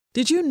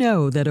Did you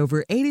know that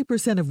over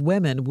 80% of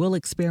women will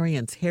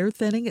experience hair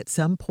thinning at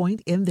some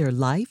point in their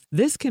life?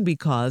 This can be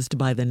caused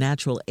by the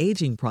natural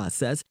aging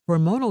process,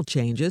 hormonal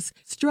changes,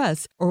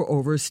 stress, or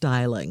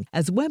overstyling.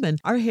 As women,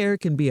 our hair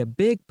can be a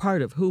big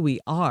part of who we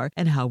are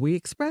and how we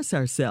express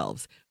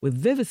ourselves. With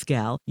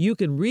Viviscal, you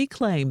can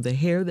reclaim the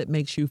hair that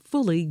makes you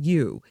fully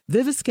you.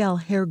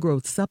 Viviscal hair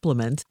growth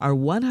supplements are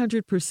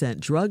 100%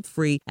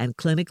 drug-free and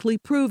clinically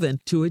proven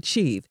to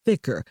achieve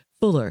thicker,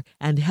 fuller,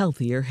 and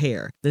healthier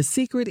hair. The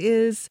secret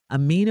is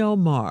Amino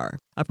Mar,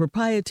 a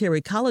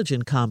proprietary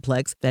collagen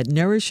complex that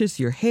nourishes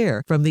your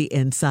hair from the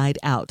inside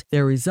out.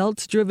 Their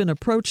results-driven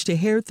approach to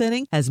hair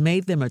thinning has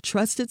made them a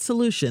trusted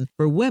solution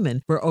for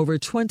women for over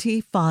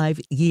 25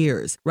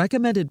 years.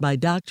 Recommended by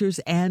doctors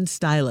and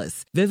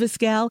stylists,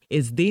 Viviscal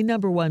is the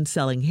 #1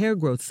 selling hair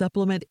growth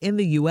supplement in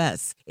the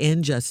U.S.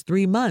 In just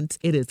 3 months,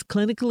 it is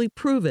clinically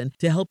proven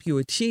to help you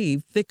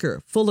achieve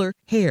thicker, fuller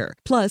hair.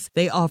 Plus,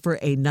 they offer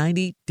a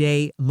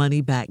 90-day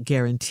money-back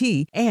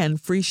guarantee and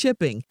free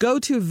shipping. Go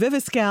to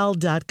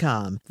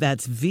Viviscal.com.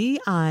 That's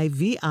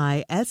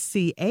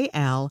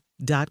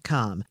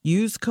Viviscal.com.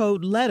 Use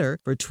code LETTER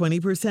for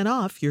 20%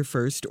 off your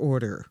first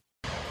order.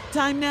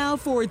 Time now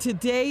for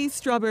today's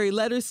Strawberry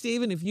Letter,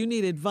 Stephen. If you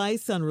need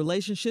advice on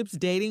relationships,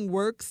 dating,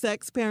 work,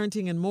 sex,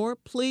 parenting, and more,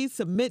 please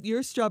submit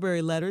your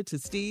Strawberry Letter to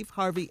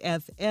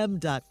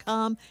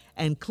steveharveyfm.com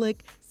and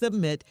click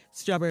Submit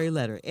Strawberry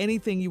Letter.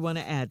 Anything you want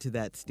to add to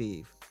that,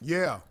 Steve?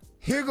 Yeah.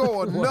 Here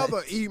go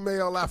another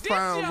email I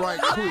found right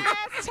quick.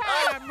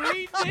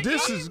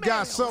 This has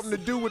got something to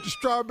do with the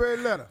Strawberry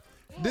Letter.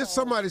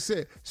 Somebody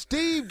said,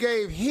 Steve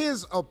gave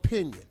his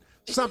opinion,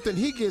 something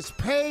he gets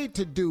paid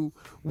to do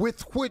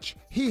with which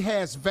he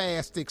has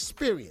vast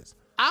experience.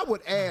 I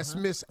would ask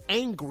Miss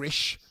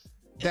Anguish,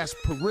 that's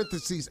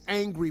parentheses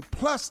angry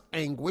plus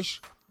anguish,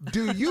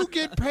 do you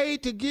get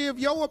paid to give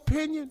your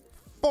opinion?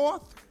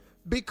 Fourth,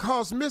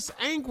 because Miss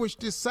Anguish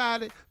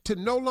decided to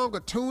no longer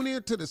tune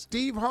in to the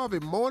Steve Harvey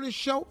Morning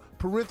Show,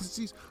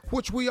 parentheses,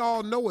 which we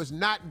all know is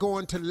not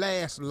going to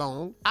last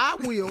long. I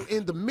will,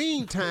 in the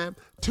meantime,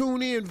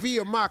 tune in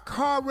via my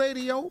car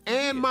radio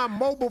and my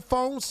mobile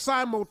phone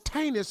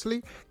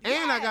simultaneously,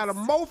 and I got a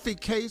Mophie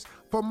case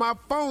for my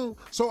phone,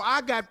 so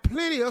I got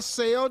plenty of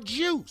cell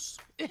juice.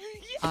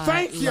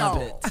 Thank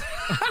y'all.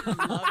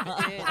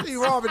 Steve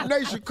Harvey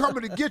Nation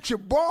coming to get your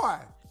boy.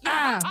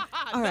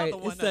 All right,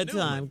 it's that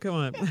time. Come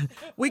on.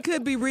 We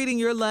could be reading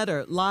your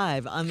letter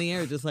live on the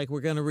air, just like we're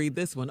going to read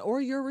this one,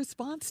 or your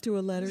response to a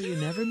letter. You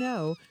never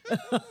know.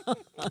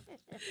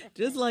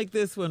 Just like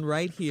this one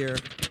right here,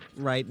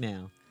 right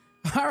now.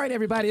 All right,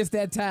 everybody, it's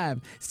that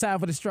time. It's time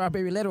for the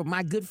Strawberry Letter with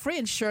my good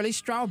friend, Shirley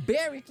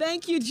Strawberry.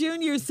 Thank you,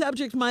 Junior.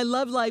 Subject, my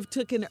love life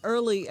took an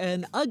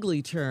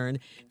ugly turn.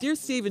 Dear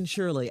Steve and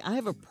Shirley, I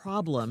have a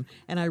problem,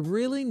 and I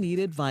really need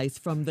advice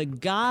from the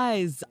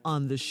guys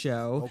on the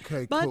show.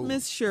 Okay, but cool.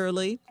 Miss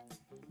Shirley,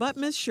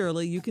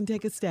 you can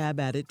take a stab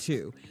at it,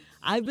 too.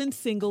 I've been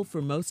single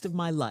for most of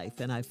my life,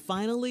 and I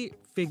finally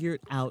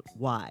figured out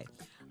why.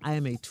 I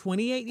am a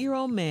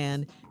 28-year-old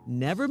man,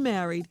 never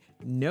married,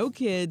 no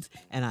kids,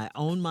 and I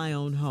own my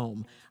own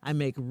home. I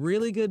make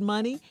really good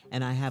money,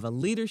 and I have a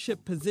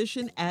leadership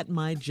position at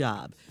my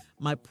job.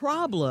 My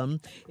problem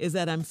is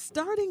that I'm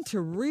starting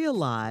to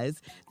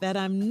realize that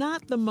I'm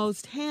not the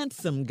most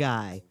handsome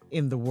guy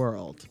in the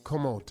world.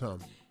 Come on,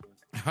 Tommy.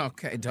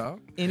 Okay, dog.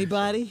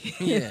 Anybody?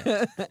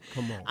 Yeah.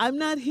 Come on. I'm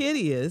not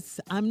hideous,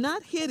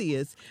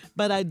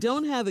 but I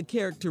don't have the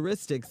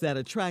characteristics that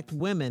attract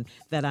women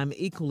that I'm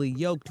equally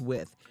yoked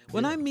with.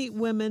 When I meet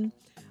women,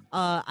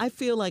 I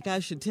feel like I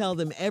should tell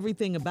them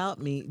everything about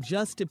me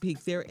just to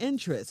pique their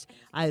interest.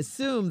 I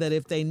assume that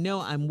if they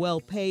know I'm well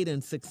paid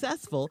and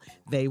successful,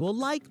 they will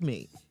like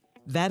me.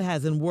 That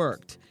hasn't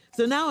worked.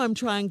 So now I'm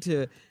going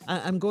to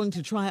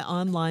try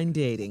online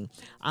dating.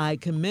 I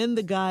commend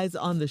the guys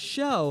on the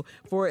show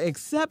for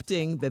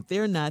accepting that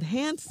they're not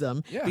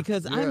handsome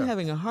because I'm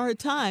having a hard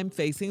time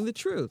facing the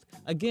truth.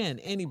 Again,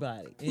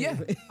 anybody. Yeah,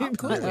 I'm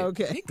good.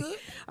 Okay. He good.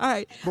 All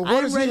right. But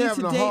what is he ready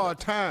having to a date. hard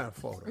time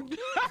for?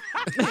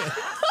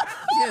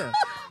 Yeah.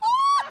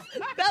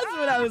 That's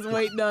what I was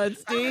waiting on,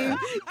 Steve.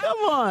 Come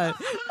on.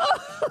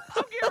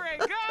 I'm getting ready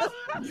to go.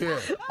 Yeah.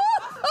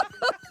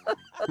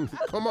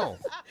 Come on.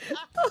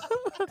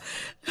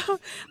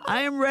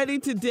 I am ready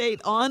to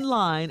date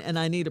online, and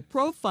I need a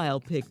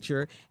profile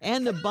picture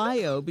and a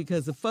bio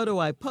because the photo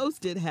I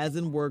posted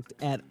hasn't worked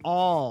at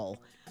all.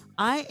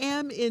 I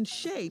am in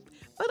shape,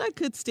 but I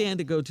could stand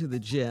to go to the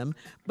gym,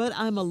 but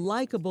I'm a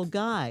likable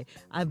guy.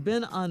 I've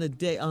been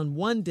on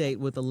one date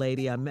with a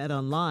lady I met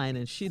online,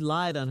 and she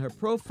lied on her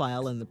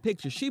profile, and the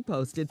picture she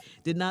posted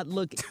did not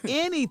look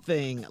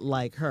anything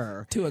like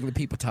her. Two ugly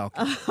people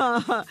talking.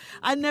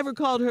 I never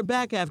called her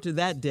back after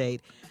that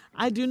date.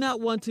 I do not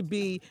want to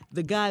be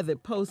the guy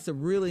that posts a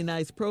really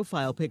nice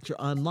profile picture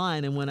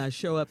online, and when I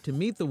show up to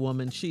meet the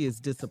woman, she is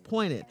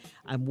disappointed.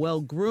 I'm well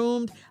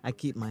groomed, I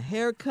keep my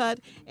hair cut,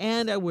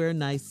 and I wear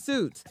nice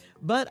suits.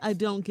 But I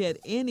don't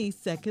get any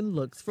second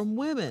looks from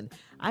women.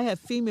 I have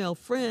female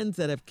friends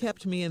that have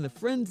kept me in the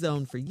friend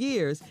zone for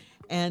years,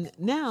 And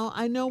now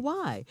I know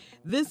why.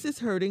 This is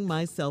hurting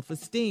my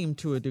self-esteem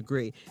to a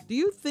degree. Do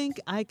you think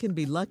I can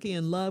be lucky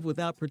in love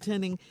without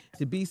pretending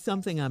to be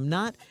something I'm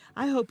not?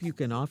 I hope you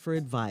can offer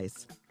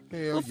advice.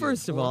 Hell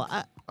First of all,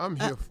 I'm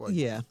here for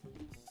you. Yeah.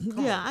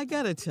 I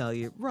gotta tell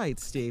you, right,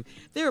 Steve?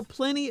 There are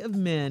plenty of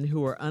men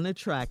who are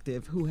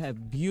unattractive who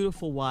have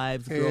beautiful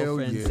wives,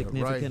 girlfriends,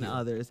 significant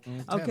others.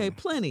 Okay,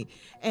 plenty.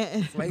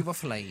 Flavor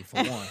Flav,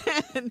 for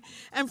one.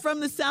 And from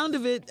the sound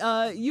of it,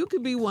 you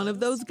could be one of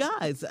those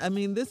guys. I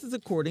mean, this is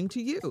according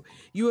to you.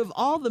 You have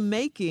all the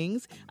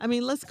makings. I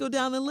mean, let's go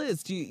down the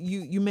list.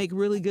 You make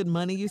really good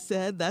money, you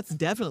said. That's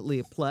definitely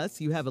a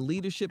plus. You have a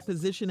leadership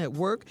position at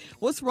work.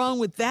 What's wrong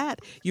with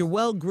that? You're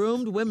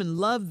well-groomed. Women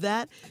love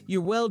that.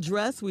 You're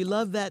well-dressed. We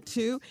love that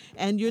too.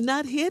 And you're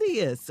not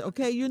hideous,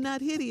 okay? You're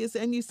not hideous.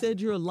 And you said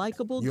you're a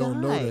likable guy. You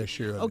don't know that,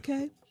 Shirley.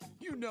 Okay?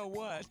 You know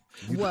what?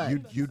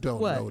 You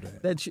don't know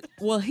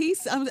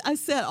that. I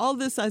said, all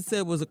this I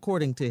said was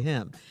according to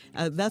him.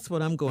 That's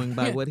what I'm going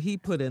by, what he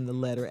put in the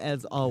letter,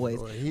 as always.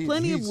 Well,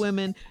 Plenty of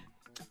women.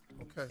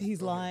 Okay.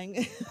 He's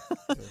lying.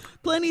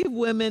 Plenty of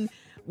women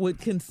would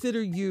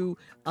consider you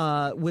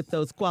with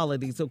those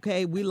qualities,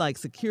 okay? We like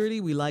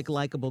security. We like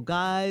likable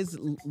guys,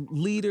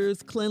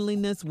 leaders,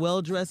 cleanliness,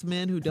 well-dressed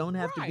men who don't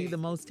have to be the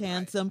most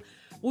handsome.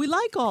 We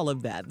like all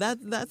of that.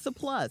 That's a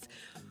plus.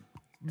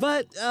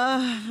 But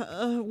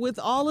with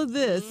all of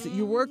this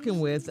you're working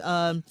with,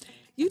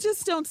 you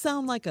just don't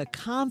sound like a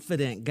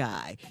confident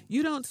guy.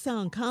 You don't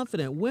sound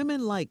confident.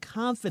 Women like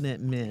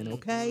confident men,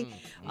 okay?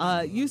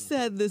 You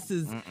said this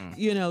is,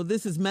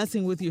 this is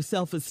messing with your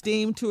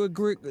self-esteem to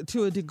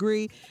a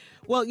degree.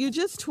 Well, you're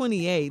just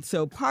 28,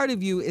 so part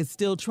of you is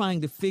still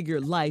trying to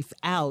figure life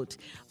out.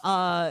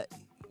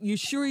 You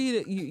sure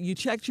you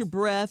checked your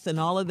breath and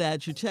all of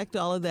that? You checked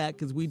all of that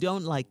because we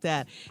don't like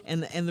that.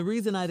 And the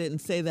reason I didn't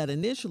say that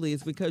initially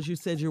is because you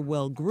said you're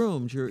well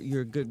groomed.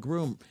 You're a good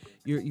groom.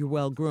 You're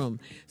well groomed.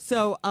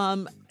 So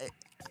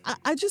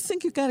I just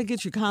think you got to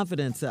get your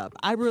confidence up.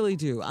 I really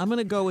do. I'm going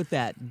to go with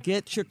that.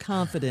 Get your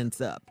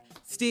confidence up.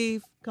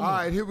 Steve, come on. All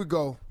right, here we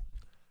go.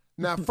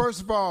 Now,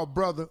 first of all,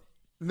 brother,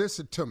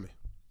 listen to me.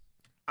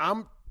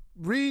 I'm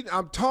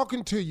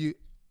talking to you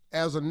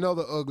as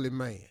another ugly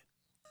man.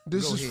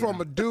 This is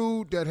from a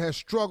dude that has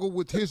struggled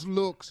with his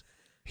looks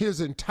his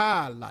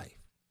entire life.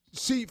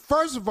 See,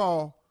 first of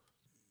all,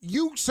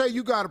 you say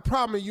you got a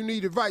problem and you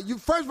need advice.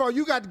 First of all,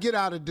 you got to get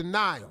out of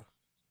denial.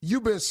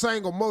 You've been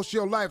single most of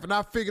your life, and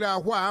I figured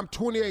out why. I'm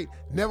 28,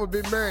 never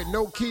been married,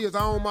 no kids,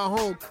 I own my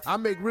home, I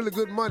make really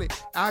good money,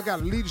 I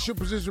got a leadership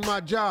position in my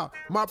job.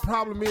 My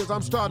problem is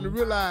I'm starting to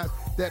realize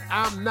that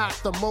I'm not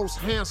the most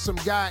handsome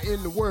guy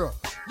in the world.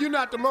 You're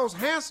not the most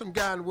handsome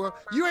guy in the world.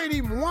 You ain't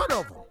even one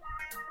of them.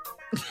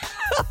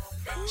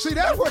 See,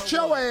 that's what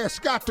your ass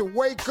got to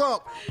wake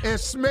up and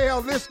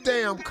smell this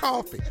damn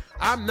coffee.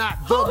 I'm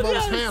not the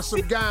most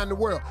handsome guy in the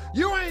world.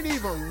 You ain't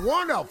even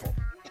one of them.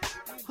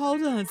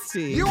 Hold on,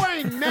 Steve. You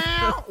ain't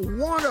now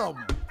one of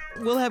them.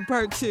 We'll have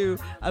part 2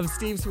 of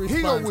Steve's response.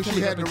 He gonna wish he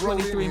had in to roll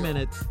 23 in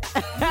minutes.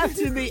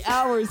 After the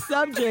hour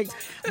subject,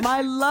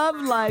 my love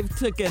life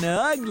took an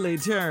ugly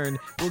turn.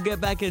 We'll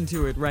get back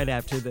into it right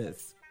after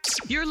this.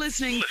 You're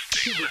listening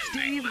to the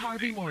Steve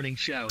Harvey Morning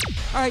Show.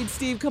 All right,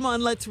 Steve, come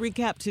on. Let's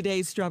recap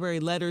today's Strawberry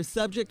Letter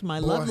subject. My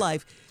love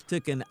life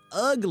took an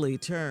ugly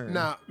turn.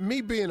 Now,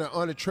 me being an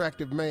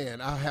unattractive man,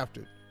 I have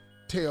to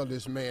tell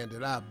this man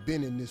that I've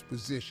been in this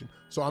position,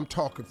 so I'm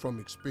talking from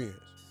experience.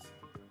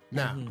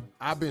 Now,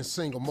 I've been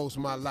single most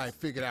of my life,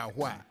 figured out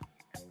why.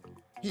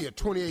 He a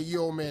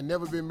 28-year-old man,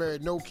 never been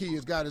married, no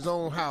kids, got his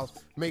own house,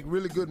 make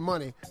really good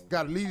money,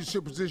 got a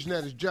leadership position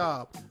at his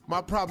job.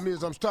 My problem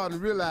is I'm starting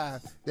to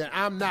realize that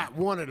I'm not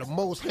one of the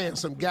most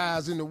handsome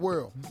guys in the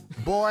world.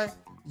 Boy,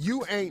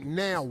 you ain't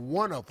now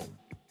one of them.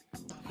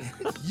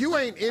 You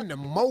ain't in the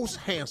most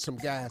handsome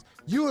guys.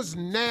 You is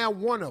now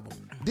one of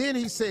them. Then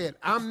he said,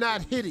 I'm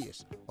not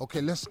hideous.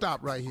 Okay, let's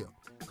stop right here,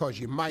 because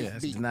you might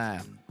be.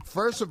 Denial.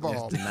 First of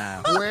all,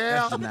 denial.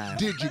 where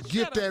did you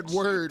get that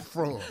word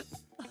from?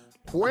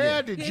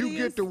 Where did you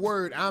get the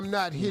word I'm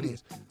not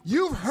hideous?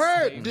 You've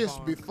heard this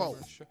before.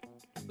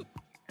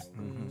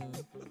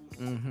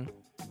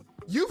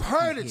 You've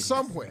heard it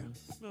somewhere.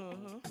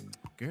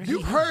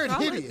 You've heard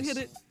hideous. Hit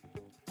it.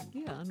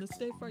 Yeah, on the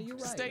State Farm, you're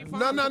right.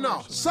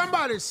 No.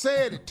 Somebody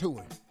said it to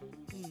him.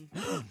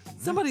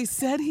 Somebody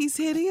said he's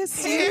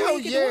hideous? Hell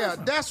yeah.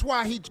 That's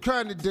why he's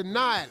trying to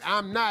deny it.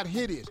 I'm not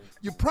hideous.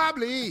 You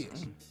probably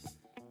is.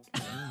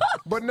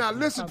 But now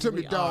listen to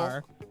me,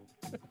 dog.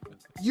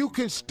 You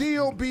can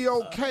still be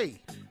okay,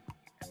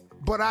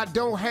 but I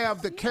don't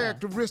have the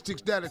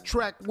characteristics that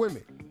attract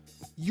women.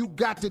 You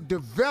got to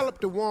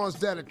develop the ones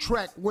that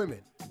attract women,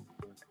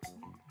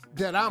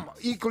 that I'm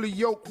equally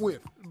yoked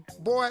with.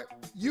 Boy,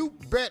 you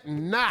bet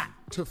not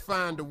to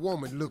find a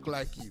woman look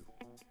like you.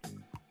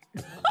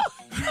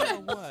 You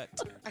know what?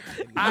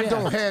 I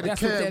don't have the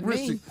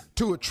characteristics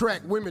to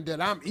attract women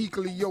that I'm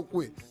equally yoked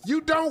with.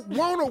 You don't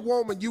want a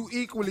woman you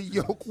equally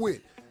yoked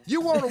with. You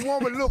want a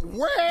woman look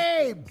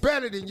way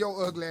better than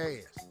your ugly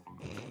ass.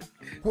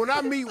 When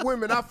I meet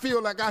women, I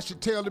feel like I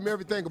should tell them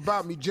everything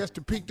about me just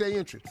to pique their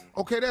interest.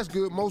 Okay, that's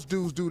good. Most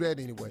dudes do that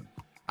anyway.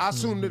 I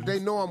assume that they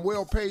know I'm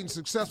well paid and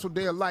successful,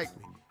 they'll like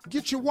me.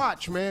 Get your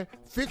watch, man.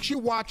 Fix your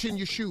watch and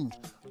your shoes.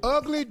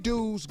 Ugly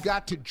dudes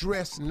got to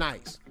dress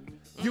nice.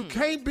 You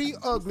can't be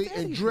ugly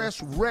and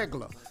dress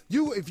regular.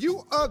 If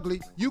you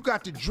ugly, you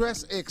got to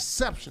dress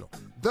exceptional.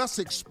 Thus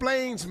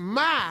explains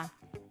my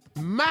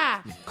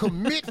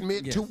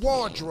commitment to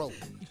wardrobe.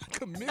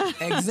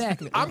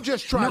 Exactly. I'm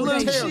just trying Blue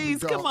to tell you, cheese,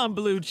 dog. come on,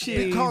 blue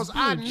cheese. Because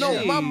I Blue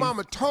know my cheese.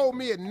 mama told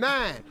me at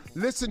 9,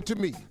 listen to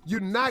me, you're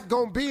not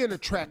going to be an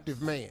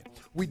attractive man.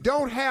 We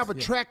don't have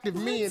attractive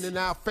men in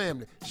our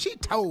family. She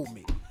told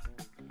me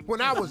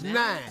when I was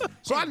 9.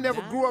 So I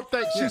never grew up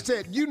thinking. She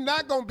said, you're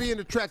not going to be an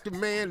attractive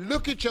man.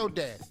 Look at your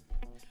daddy.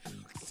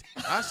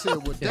 I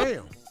said, well,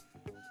 damn.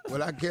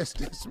 Well, I guess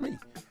that's me.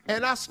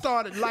 And I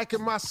started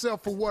liking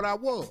myself for what I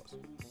was.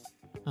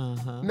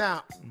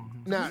 Now,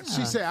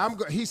 she said,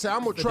 he said,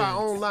 I'm going to try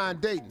online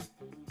dating.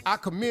 I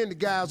commend the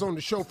guys on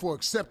the show for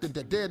accepting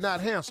that they're not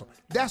handsome.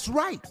 That's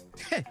right.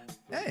 Hey.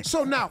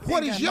 So now,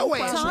 what is your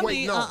ass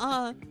waiting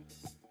on?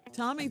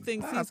 Tommy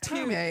thinks he's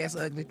Tommy cute. ass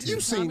ugly too. You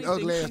seen Tommy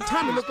ugly ass. thinks-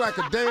 Tommy look like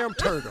a damn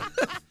turtle.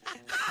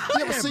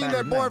 You ever seen that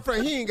Everybody know.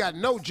 boyfriend? He ain't got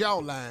no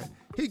jawline.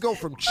 He go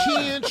from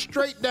chin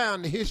straight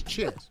down to his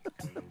chest.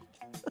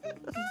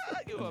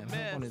 You a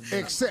mess.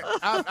 Except,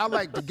 I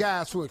like the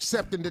guys who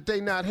accepting that they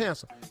not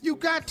handsome. You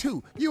got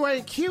to. You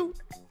ain't cute.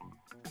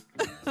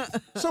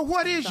 So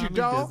what is you, Tommy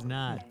dog? does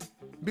not.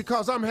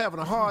 Because I'm having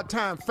a hard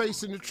time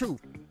facing the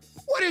truth.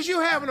 What is you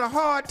having a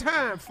hard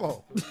time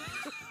for?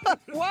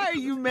 Why are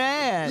you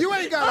mad? You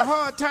ain't got a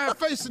hard time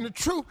facing the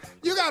truth.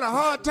 You got a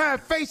hard time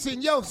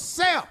facing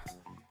yourself.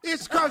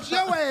 It's because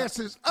your ass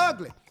is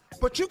ugly.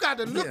 But you got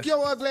to look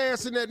your ugly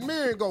ass in that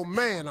mirror and go,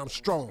 man, I'm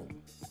strong.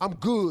 I'm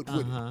good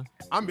with it.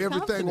 I'm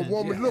everything a Confident,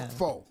 woman look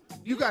for.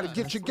 You got to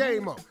get your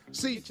game up.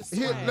 See,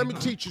 here, let me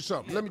teach you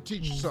something.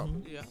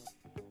 Yeah.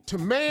 To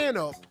man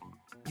up,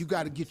 you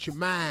got to get your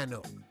mind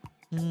up.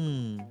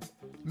 again,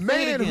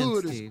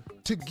 Manhood is, Steve.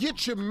 to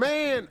get your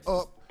man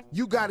up,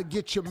 you got to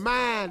get your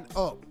mind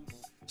up.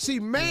 See,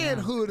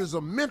 manhood is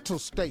a mental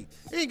state.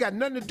 It ain't got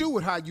nothing to do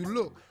with how you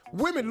look.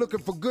 Women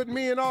looking for good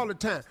men all the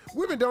time.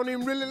 Women don't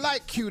even really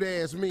like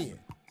cute-ass men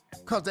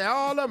because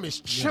all of them is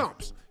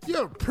chumps.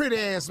 You're a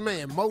pretty-ass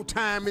man, more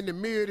time in the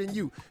mirror than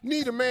you.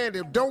 Need a man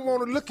that don't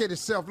want to look at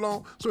himself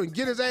long so he can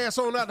get his ass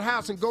on out the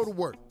house and go to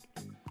work.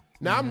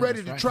 Now, I'm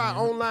ready to try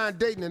online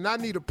dating, and I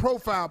need a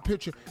profile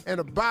picture and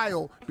a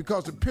bio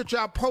because the picture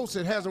I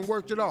posted hasn't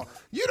worked at all.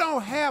 You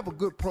don't have a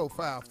good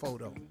profile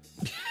photo.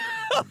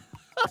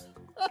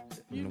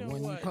 You know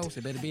when you post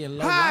it, better be a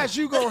low How light. is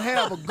you going to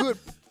have a good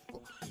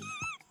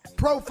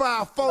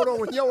profile photo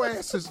when your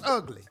ass is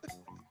ugly?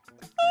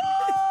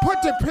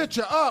 Put the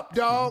picture up,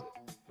 dog.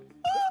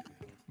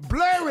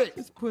 Blur it.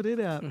 Just put it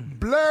up.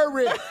 Blur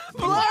it.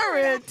 Blur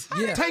it.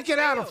 Yeah. Take it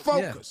out of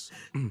focus.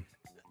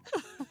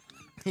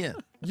 Yeah.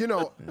 You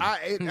know,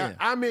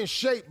 I'm in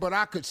shape, but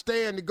I could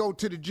stand to go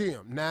to the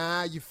gym.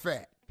 Nah, you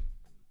fat.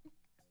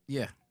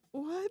 Yeah.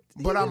 What?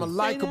 But He I'm a didn't say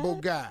likable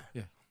that? guy.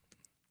 Yeah.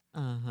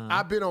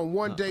 I've been on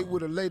one date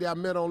with a lady I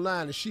met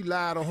online, and she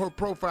lied on her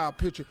profile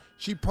picture.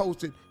 She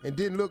posted and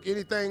didn't look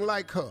anything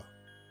like her.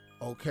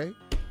 Okay,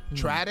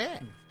 try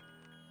that.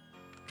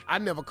 I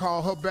never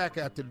called her back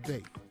after the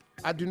date.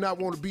 I do not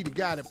want to be the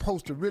guy that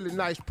posts a really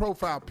nice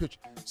profile picture.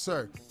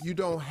 Sir, you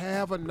don't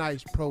have a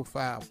nice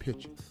profile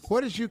picture.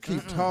 What is you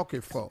keep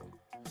talking for?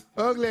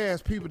 Ugly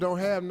ass people don't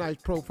have nice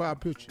profile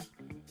pictures.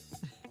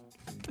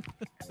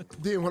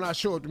 Then when I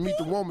show up to meet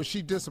the woman,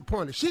 she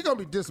disappointed. She gonna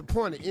be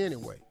disappointed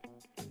anyway.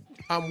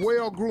 I'm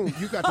well groomed.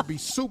 You got to be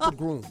super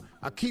groomed.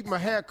 I keep my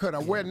hair cut. I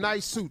wear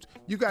nice suits.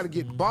 You got to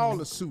get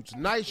baller suits,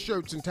 nice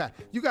shirts and ties.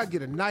 You got to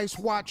get a nice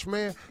watch,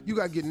 man. You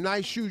got to get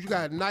nice shoes. You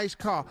got a nice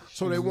car,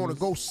 so they want to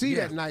go see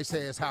that nice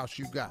ass house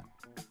you got.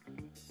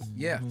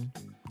 Yeah.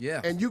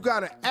 Yeah. And you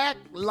got to act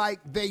like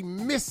they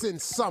missing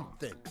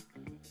something.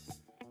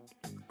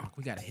 Oh,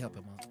 we gotta help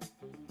him out.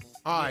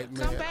 All right,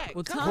 man. Come back.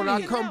 Well, Come Tommy, When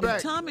I come if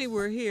back- Tommy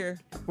were here.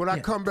 When I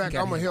Yeah, come back, you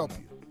gotta I'm going to help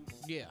help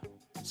you. Yeah.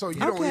 So you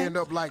don't Okay. end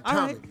up like All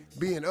Tommy, right.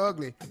 being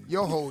ugly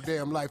your whole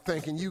damn life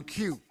thinking you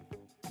cute.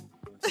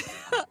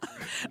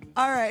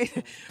 All right.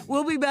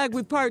 We'll be back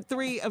with part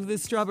 3 of the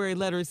Strawberry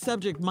Letter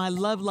subject. My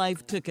love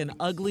life took an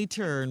ugly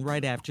turn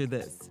right after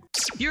this.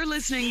 You're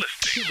listening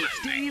to the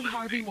Steve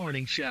Harvey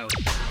Morning Show.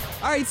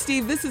 All right,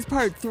 Steve, this is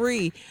part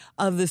 3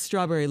 of the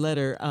Strawberry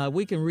Letter.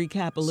 We can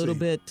recap a little See,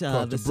 bit.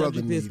 'cause The the brother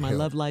subject is need My help.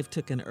 love life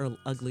took an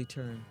ugly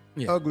turn.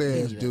 Yeah.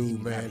 Ugly ass Yeah.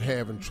 dude, man,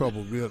 having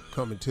trouble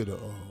coming to the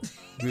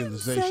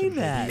realization. Say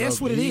that. he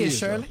That's what ugly. it He is,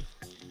 Shirley. ugly.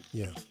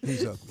 Yeah,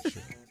 he's ugly,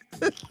 Shirley.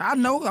 I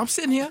know. I'm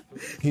sitting here.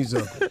 He's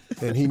ugly,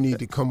 and he need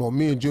to come on.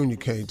 Me and Junior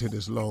came to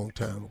this long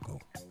time ago.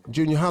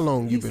 Junior, how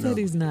long He you been said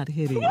ugly? he's not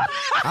hideous.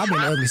 I've been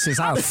ugly since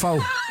I was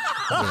 4.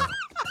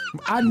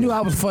 I knew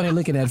I was funny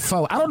looking at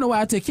 4. I don't know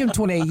why it took him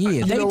 28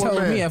 years. They know what,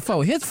 told man? me at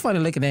 4. His funny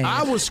looking at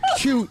I was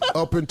cute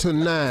up until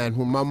 9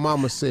 when my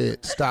mama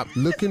said, "Stop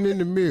looking in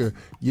the mirror.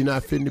 You're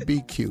not finna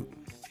be cute."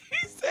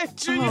 He said,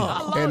 Junior,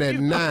 how long And at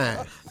you- 9,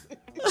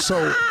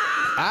 So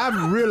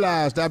I've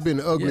realized I've been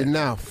ugly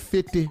now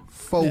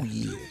 54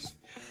 years.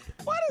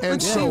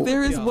 And so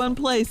there is one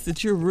place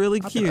that you're really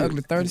cute.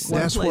 ugly 37.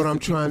 that's what I'm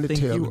trying to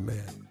tell you,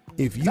 man.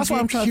 If you That's get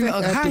what I'm trying to cute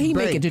figure out. at How the he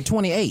make it bank, to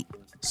 28?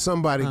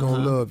 somebody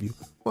gonna love you.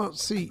 Well,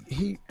 see,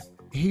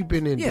 he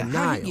been in Yeah, how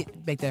denial. he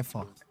get back that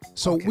far?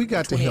 So we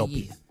got to 28 help you.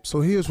 years.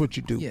 So here's what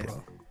you do, Yeah.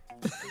 bro.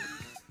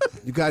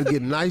 You got to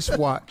get a nice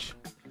watch.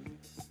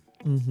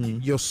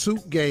 Your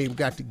suit game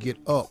got to get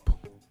up.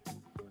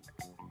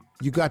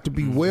 You got to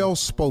be well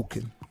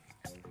spoken.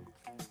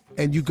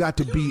 And you got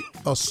to be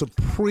a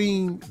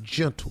supreme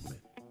gentleman.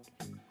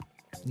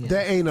 Yeah.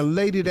 There ain't a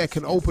lady that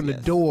can open the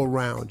door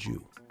around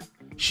you.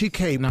 She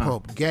can't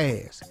pump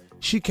gas.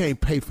 She can't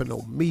pay for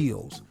no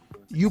meals.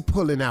 You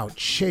pulling out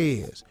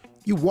chairs.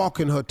 You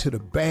walking her to the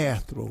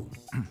bathroom.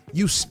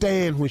 You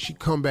stand when she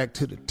come back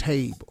to the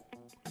table.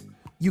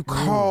 You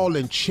call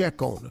and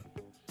check on her.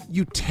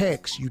 You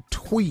text, you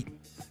tweet.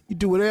 You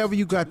do whatever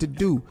you got to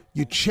do.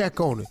 You check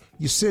on her.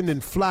 You sending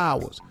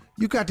flowers.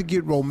 You got to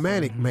get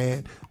romantic,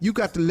 man. You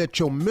got to let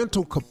your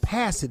mental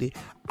capacity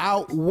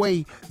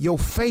outweigh your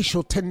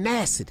facial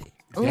tenacity.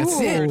 That's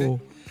it. Ooh.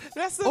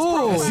 That's this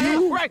Oh, program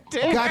you right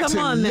there. Got come to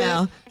on let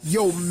now.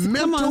 your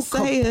mental on,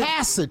 say it.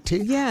 capacity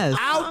Yes.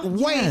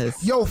 outweigh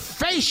Yes. your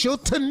facial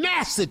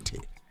tenacity.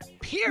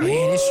 Period.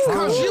 Man, it's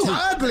strong. Cause you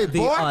ugly, The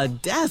boy.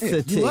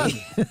 audacity.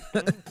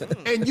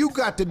 And you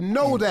got to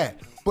know that.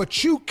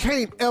 But you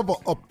can't ever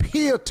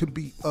appear to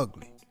be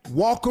ugly.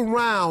 Walk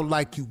around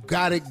like you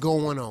got it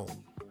going on.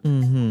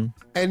 And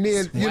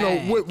then, you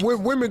know,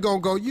 women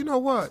gonna go, you know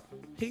what?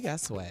 He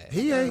got swag.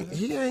 He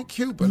ain't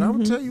cute, but I'm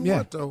gonna tell you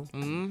what though.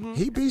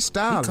 He be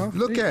styling.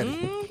 Look at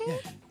him.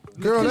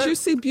 Girl, Because that- you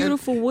see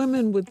beautiful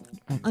women with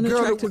Girl,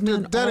 unattractive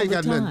men that all ain't the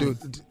got time. nothing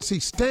to do. See,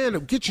 stand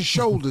up, get your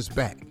shoulders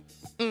back.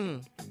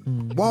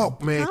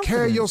 Walk, man.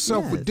 Carry Confidence,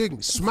 yourself yes. with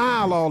dignity.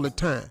 Smile all the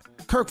time.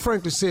 Kirk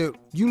Franklin said,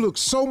 you look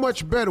so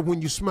much better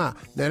when you smile.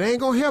 Now, that ain't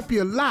gonna help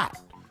you a lot,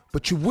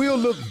 but you will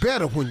look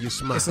better when you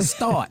smile. It's a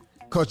start.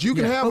 Cause you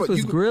can have Hope a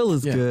his grill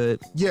is Yeah.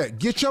 good. yeah,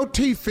 get your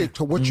teeth fixed.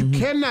 What you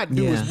cannot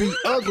do is Yeah. be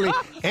ugly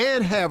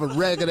and have a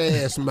ragged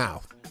ass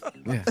mouth.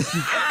 Yeah.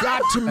 You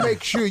got to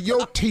make sure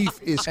your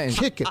teeth is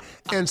kicking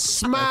and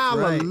smile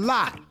That's right. a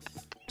lot.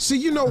 See,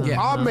 you know,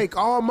 I'll make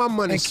all my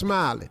money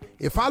smiling.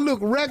 If I look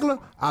regular,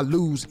 I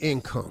lose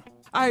income.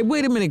 All right,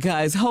 wait a minute,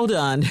 guys. Hold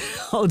on.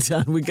 Hold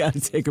on. We got to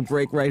take a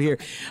break right here.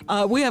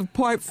 We have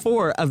part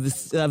 4 of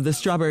the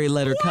Strawberry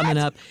Letter coming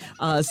up.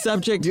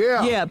 Subject.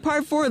 Yeah.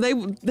 Part 4. They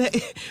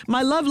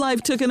my love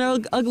life took an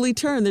ugly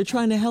turn. They're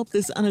trying to help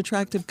this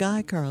unattractive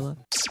guy, Carla.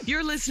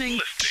 You're listening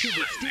to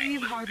the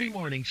Steve Harvey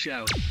Morning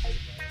Show.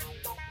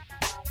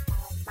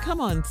 Come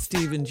on,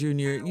 Steven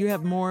Jr. You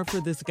have more for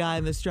this guy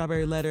in the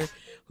Strawberry Letter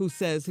who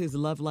says his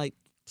love life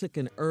took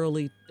an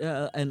ugly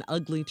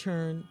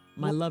turn.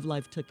 My love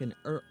life took an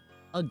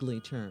ugly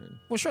turn.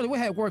 Well, Shirley, what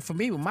had worked for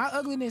me with my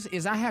ugliness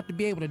is I have to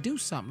be able to do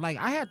something. Like,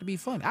 I have to be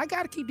funny. I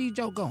got to keep these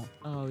jokes going.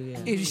 Oh, yeah.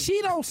 If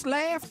she don't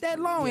laugh that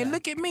long and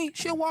look at me,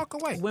 she'll walk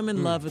away.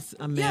 Women love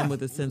a man Yeah.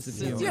 with a sense of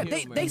humor.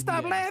 Yeah, they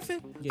stop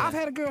laughing. Yeah. I've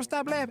had a girl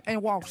stop laughing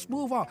and walk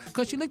smooth off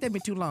because she looked at me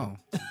too long.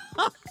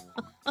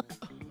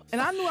 And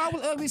I knew I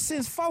was ugly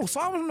since 4, so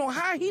I don't know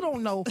how he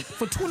don't know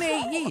for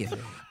 28 years.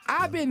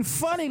 I've been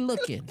funny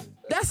looking.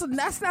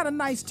 That's not a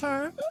nice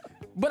term,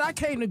 but I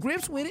came to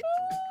grips with it.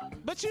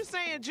 But you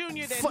saying,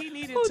 Junior, that he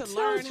needed Who to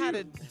learn told how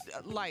you?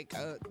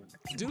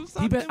 to do He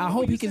something? I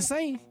hope he can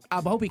sing. I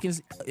hope he can.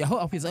 I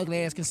hope his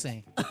ugly ass can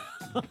sing.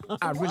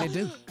 I really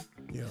do.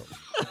 Yeah.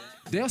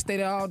 They'll stay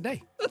there all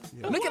day.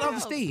 Look at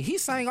Uncle Steve. He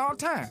sang all the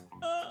time.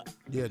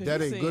 Yeah,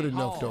 that ain't good saying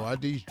enough though.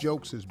 hard. These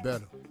jokes is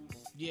better.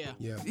 Yeah.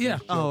 Yeah. Yeah.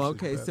 these Oh,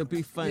 jokes is okay. better. So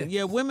be funny. Yeah.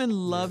 Yeah, women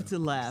love to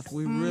laugh.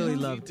 We really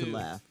love to do.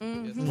 laugh.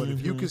 But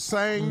if you can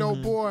sing, no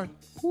boy,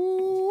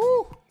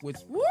 woo,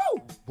 With woo.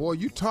 boy,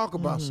 you talk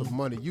about some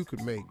money you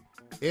could make.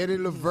 Eddie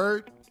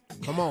Levert,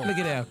 come on. Look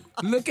at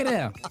that. Look at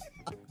that.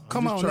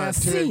 Come just on trying now,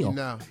 to tell you Seal.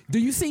 now. Do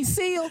you see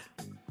Seal?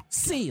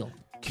 Seal.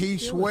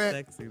 Keith Sweat,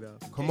 Sexy though.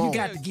 come You on.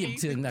 got to give it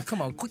to him now.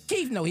 Come on.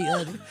 Keith know he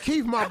ugly.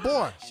 Keith, my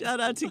boy. Shout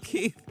out to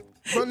Keith.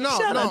 But no,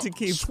 Shout no. out to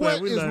Keith Sweat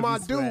Sweat. We is love my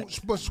you, Sweat. dude,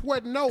 but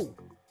Sweat no.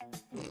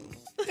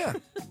 Yeah.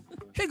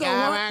 Here go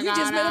one. You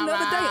just met him the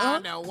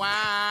other day, huh?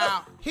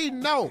 Wow. He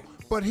know,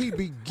 but he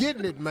be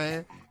getting it,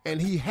 man, and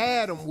he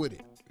had him with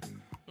it.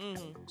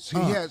 So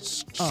he had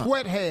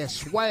Sweat had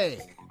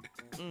swag.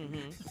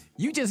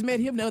 You just met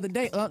him the other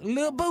day,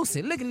 Lil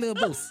Boosie. Look at Lil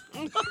Boosie.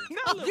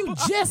 You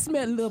just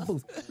met Lil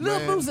Boosie. Lil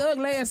Man. Boosie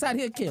ugly ass out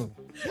here killing.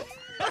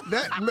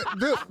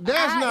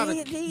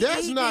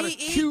 That's not a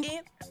cute.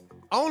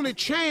 Only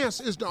Chance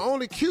is the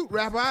only cute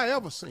rapper I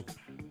ever seen.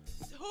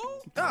 Who?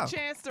 Oh.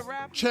 Chance the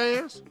Rapper?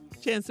 Chance,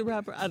 Chance the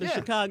Rapper out of Yeah.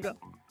 Chicago.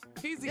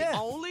 He's the Yeah.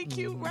 only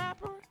cute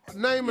rapper?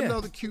 name Yeah.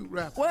 another cute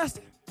rapper. Well,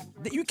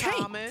 you can't.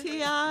 Common.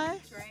 T.I.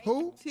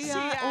 Who?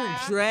 T.I.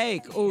 Oh,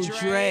 Drake. Oh,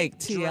 Drake.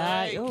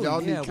 T.I. Oh,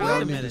 Y'all yeah. need, Wait y'all a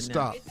need to minute now.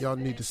 stop. Y'all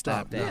need to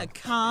stop. that. Yeah,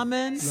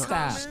 Common.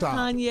 Stop. Stop.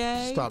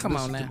 Kanye. Stop. Come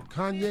on Listen to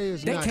now. me. Kanye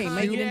is They not can't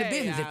make cute. it in the Kanye,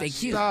 business if they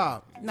cute.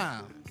 Stop.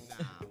 Nah.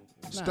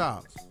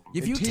 Stop.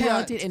 If And you T.I.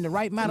 talented in the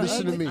right amount of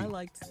Listen to ugly, me. I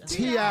like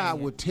T.I.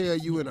 will tell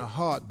you in a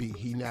heartbeat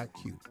he not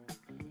cute.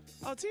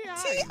 Oh, T.I.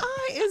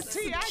 T.I. is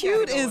T.I. got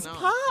cute it as going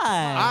pie.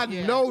 I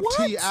Yeah. know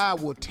What? T.I.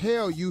 will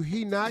tell you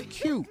he not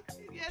cute.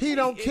 He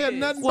don't care is.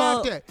 nothing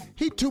Well- about that.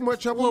 He too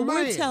much of a Well,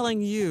 man. we're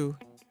telling you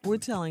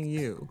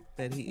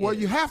that he Well, is.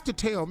 you have to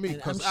tell me And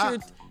because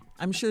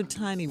I'm sure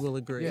Tiny will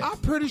agree. Yeah. I'm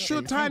pretty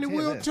sure you Tiny can't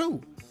tell will that.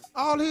 too.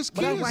 All his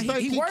but that's kids why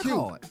think he work cute.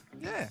 hard.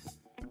 Yeah.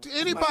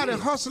 Anybody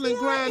hustle and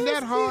grind is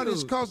that hard is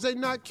cute. because they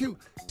not cute.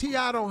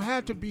 T.I. don't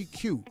have to be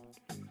cute.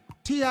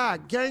 T.I. a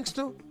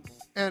gangster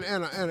and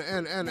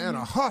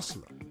a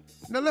hustler.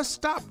 Now let's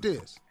stop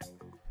this.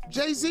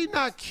 Jay-Z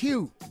not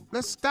cute.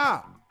 Let's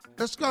stop.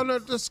 Let's go now.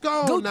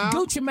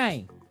 Gucci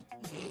Mane.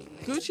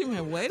 Gucci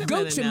Man, wait a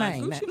Gucci minute now.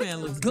 Mane. Gucci Man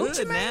looks Gucci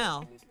good Mane?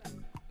 now.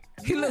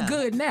 He look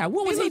good now.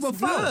 What was he looks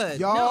before? good.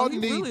 Y'all No, he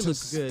need really to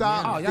looks good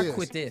stop now. Oh, y'all this.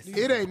 quit this.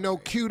 It ain't no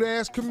cute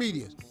ass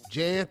comedians.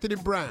 J. Anthony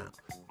Brown,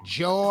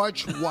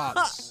 George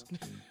Watts,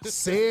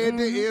 Sid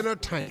the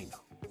Entertainer,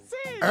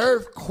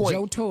 Earthquake,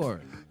 Joe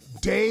Torre.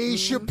 Dave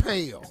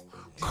Chappelle,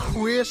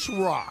 Chris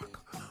Rock,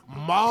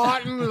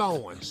 Martin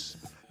Lawrence,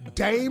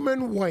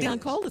 Damon Deion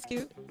Wayans. Cole is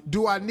cute.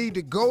 Do I need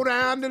to go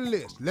down the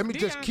list? Let me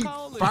just Deion keep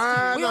Cole is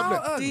firing We all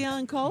up there. ugly.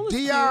 Deion Cole is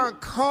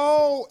Deion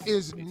Cole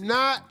is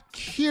not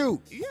cute.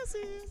 Yes, he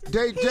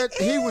is.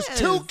 He was is.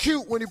 too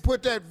cute when he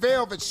put that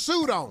velvet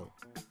suit on.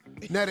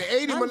 Now they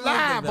ate him I love the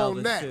alive on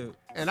velvet that. suit.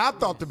 And I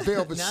thought the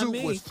velvet Not suit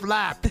me. was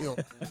fly pimp.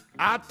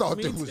 I thought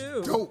Me it was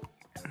too. dope.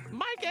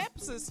 Mike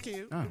Epps is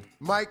cute.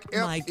 Mike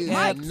Epps Mike is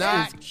Epps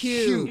not is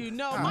cute. You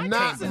know Mike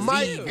Not Epps is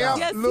Mike cute. Epps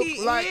Yes, look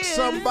he like is.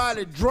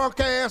 somebody drunk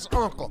ass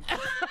uncle.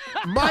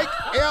 Mike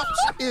Epps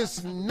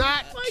is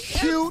not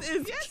cute.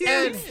 is Yes, cute,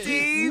 and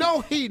Steve.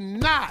 no, he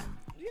not.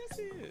 Yes,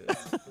 he is.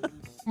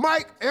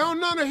 Mike,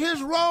 none of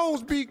his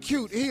roles be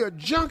cute. He a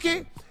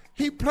junkie.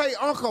 He play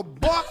Uncle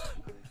Buck.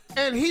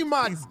 And he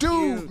my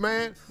dude, cute.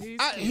 man. He's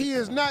He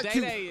is not Day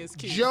cute. Day is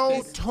cute.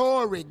 Joe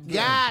Torre,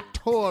 Guy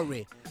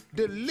Torre.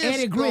 The list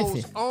Eddie goes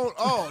Griffin. on.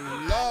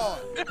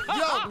 Oh, Lord.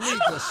 Y'all need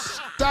to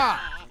stop.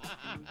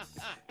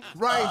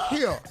 Right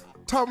here.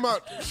 Talking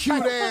about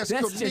cute ass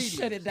Let's comedians. just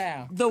shut it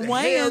down. The Hell,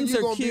 Wayans you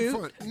are gonna be cute.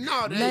 funny.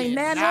 No, they Ain't ain't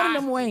none not. of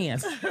them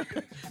wins.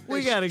 We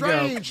They gotta go.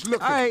 strange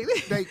looking. All right.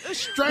 They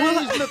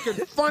strange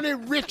looking, funny,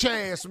 rich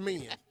ass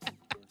men.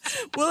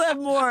 We'll have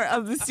more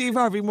of the Steve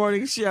Harvey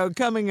Morning Show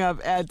coming up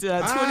at 20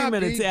 I'll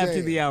minutes be after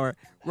damned. the hour,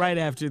 right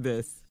after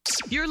this.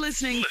 You're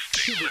listening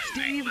to the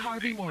Steve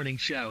Harvey Morning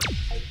Show.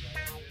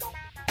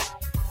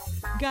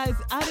 Guys,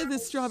 out of the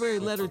strawberry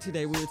letter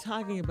today, we were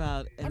talking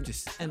about an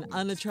I'm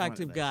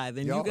unattractive guy.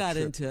 Then Y'all you got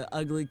tripping. into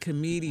ugly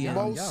comedian.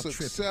 y'all Most tripping.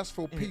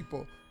 successful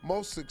people,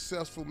 most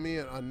successful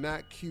men are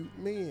not cute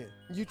men.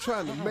 You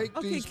trying to make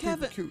Okay, these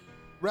Kevin- people cute.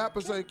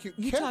 Rappers ain't cute.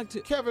 You talked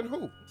to- Kevin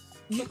who?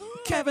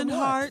 Kevin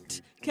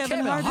Hart.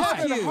 Kevin Hart is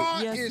Kevin cute.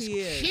 Hart yes, is he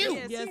is.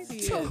 cute. Yes, he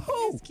is. To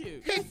who? He's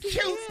cute. He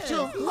cute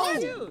to He's who?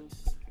 cute.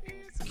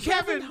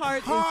 Kevin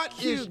Hart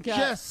is is cute, guys.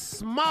 just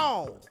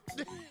small.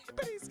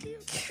 But he's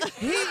cute.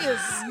 He is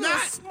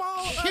not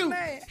small cute.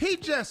 man. He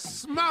just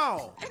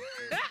small.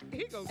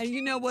 He go And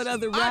you know what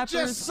other I rapper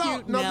just is saw.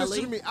 cute? No, Nelly.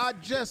 listen to me. I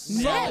just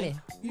saw. Nelly.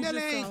 You Nelly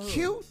just ain't saw who?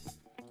 cute.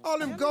 All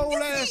them gold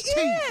ass He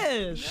teeth.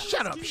 is.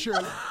 Shut up,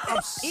 Shirley.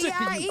 I'm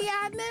sick of you.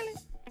 E.I. Nelly?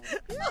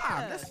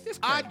 Nah, this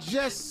I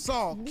just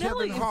saw Nelly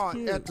Kevin is Hart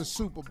cute. at the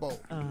Super Bowl.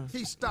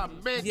 He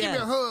stopped, man, give me Yes.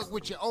 a hug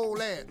with your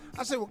old ass.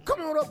 I said, well, come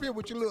on up here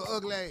with your little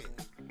ugly ass.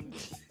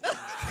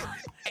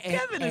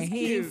 Kevin is and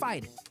he cute. ain't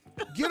fighting.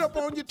 Get up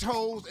on your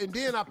toes, and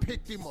then I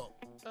picked him up.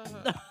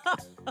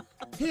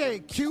 He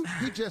ain't cute.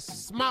 He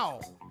just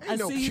small. Ain't I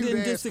no see you cute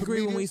didn't ass disagree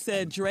when we comedians.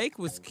 said Drake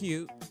was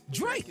cute.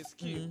 Drake. is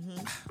cute.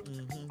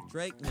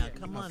 Drake, now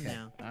come on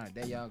now. All right,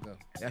 there y'all go.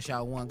 That's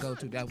y'all one go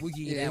to. That we give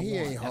you Yeah, that he one.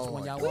 ain't That's one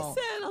hard. y'all We want.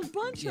 said a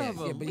bunch Yeah, of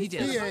them. yeah, but he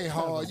just- He ain't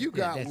hard. You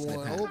got that's the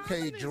one. kind.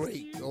 Okay,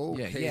 Drake.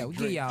 Okay, yeah, we give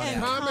Drake. y'all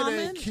and that. Common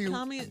ain't cute.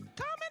 Common,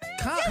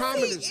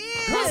 Common is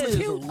is. a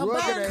Cute about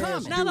rugged ass Common.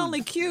 dude. not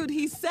only cute,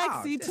 he's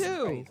sexy this is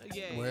too.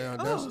 crazy. Yeah. Well,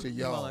 that's to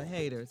You all y'all. are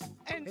haters.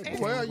 And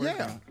Well,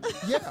 yeah,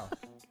 yeah,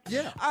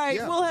 yeah. All right,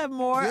 yeah. we'll have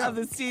more Yeah. of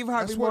the Steve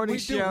Harvey That's what Morning we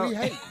do. Show We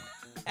hate.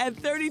 at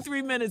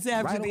 33 minutes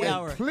after Right the away.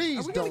 hour. Please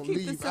Are we gonna don't keep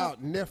leave this up?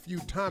 out nephew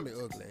Tommy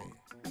ugly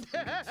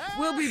ass.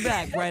 We'll be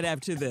back right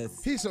after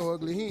this. He's so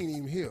ugly he ain't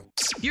even here.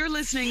 You're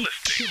listening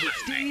to the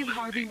Steve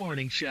Harvey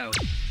Morning Show.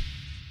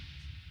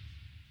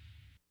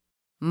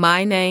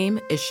 My name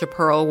is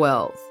Chaparral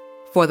Wells.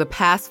 For the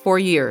past 4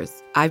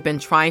 years, I've been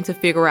trying to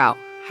figure out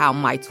how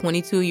my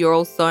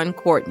 22-year-old son,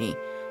 Courtney,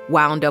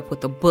 wound up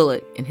with a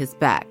bullet in his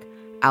back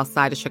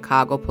outside a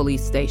Chicago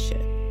police station.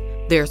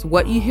 There's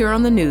what you hear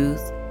on the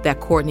news, that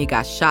Courtney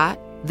got shot,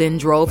 then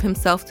drove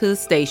himself to the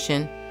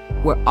station,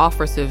 where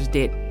officers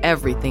did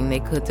everything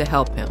they could to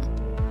help him.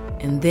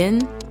 And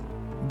then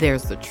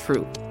there's the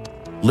truth.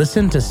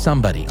 Listen to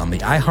Somebody on the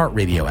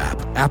iHeartRadio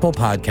app, Apple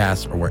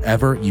Podcasts, or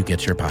wherever you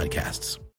get your podcasts.